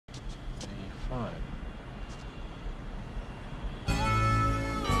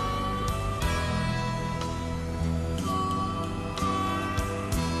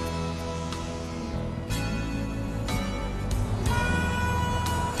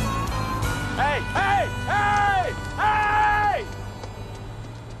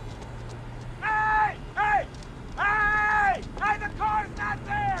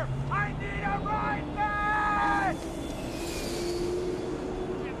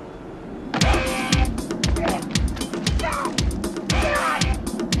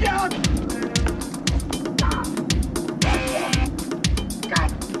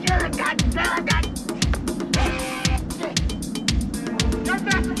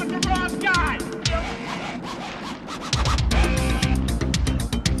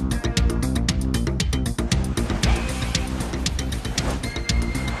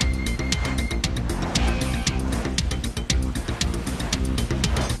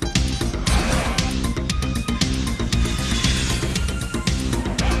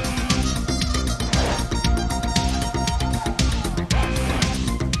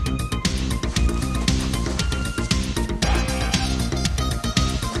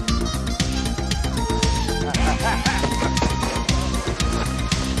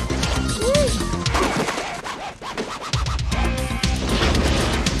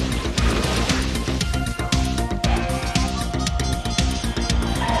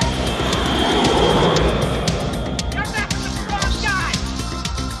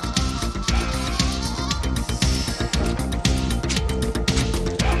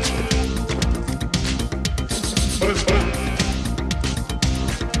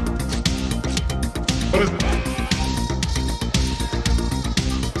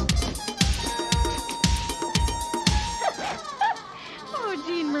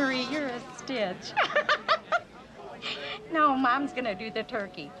gonna do the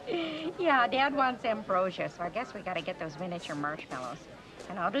turkey. Yeah, Dad wants ambrosia, so I guess we gotta get those miniature marshmallows.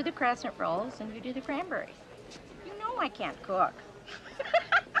 And I'll do the crescent rolls, and you do the cranberries. You know I can't cook.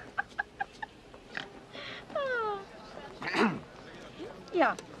 Oh.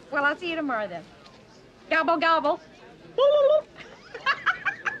 Yeah, well, I'll see you tomorrow then. Gobble, gobble.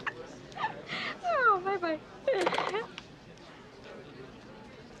 Oh, bye-bye.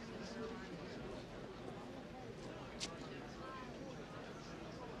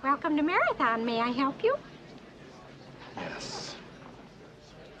 Welcome to Marathon. May I help you? Yes.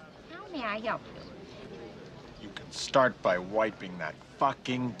 How may I help you? You can start by wiping that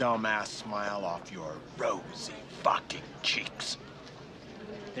fucking dumbass smile off your rosy fucking cheeks.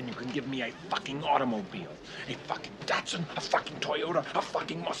 Then you can give me a fucking automobile. A fucking Datsun, a fucking Toyota, a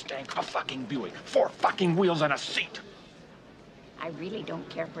fucking Mustang, a fucking Buick. 4 fucking wheels and a seat. I really don't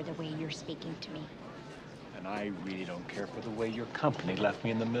care for the way you're speaking to me. And I really don't care for the way your company left me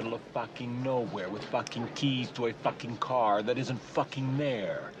in the middle of fucking nowhere with fucking keys to a fucking car that isn't fucking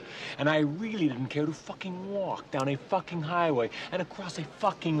there. And I really didn't care to fucking walk down a fucking highway and across a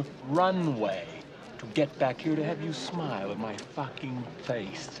fucking runway to get back here to have you smile at my fucking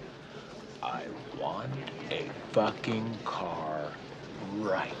face. I want a fucking car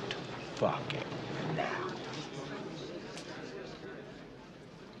right fucking now.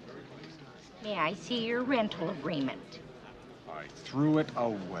 May I see your rental agreement? I threw it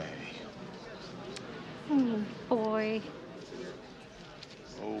away. Oh, boy.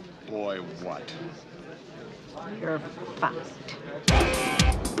 Oh, boy, what? You're fucked.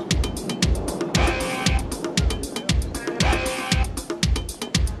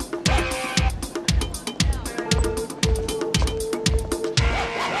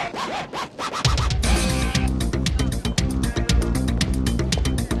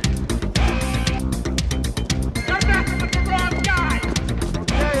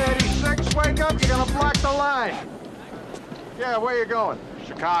 Yeah, where you going?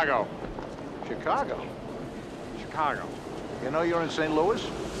 Chicago. Chicago? Chicago. You know you're in St. Louis?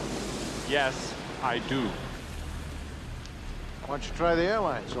 Yes, I do. Why don't you try the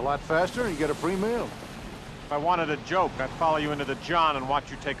airline? It's a lot faster and you get a free meal. If I wanted a joke, I'd follow you into the John and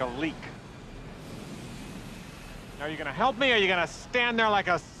watch you take a leak. Now, are you gonna help me, or are you gonna stand there like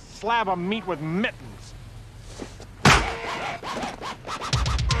a slab of meat with mittens?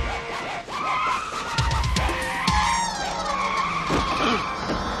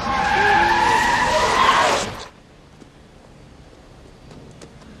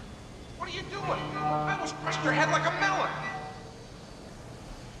 What are you doing? I almost crushed your head like a melon.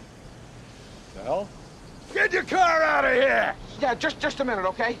 The hell? Get your car out of here! Yeah, just a minute,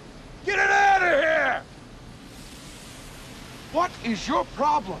 okay? Get it out of here! What is your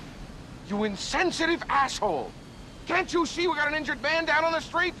problem? You insensitive asshole! Can't you see we got an injured man down on the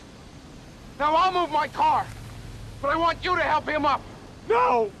street? Now, I'll move my car, but I want you to help him up.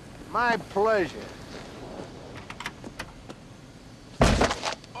 No! My pleasure.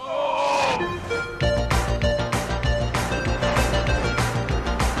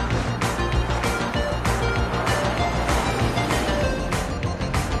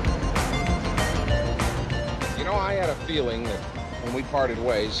 You know, I had a feeling that when we parted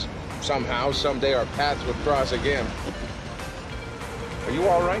ways, somehow, someday our paths would cross again. Are you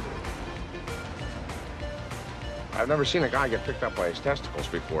all right? I've never seen a guy get picked up by his testicles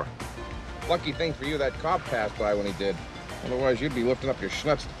before. Lucky thing for you, that cop passed by when he did. Otherwise, you'd be lifting up your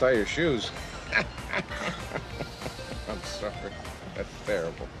schnuts to tie your shoes. I'm sorry. That's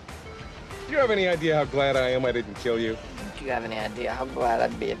terrible. Do you have any idea how glad I am I didn't kill you? Do you have any idea how glad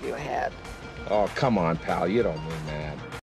I'd be if you had? Oh, come on, pal. You don't mean that.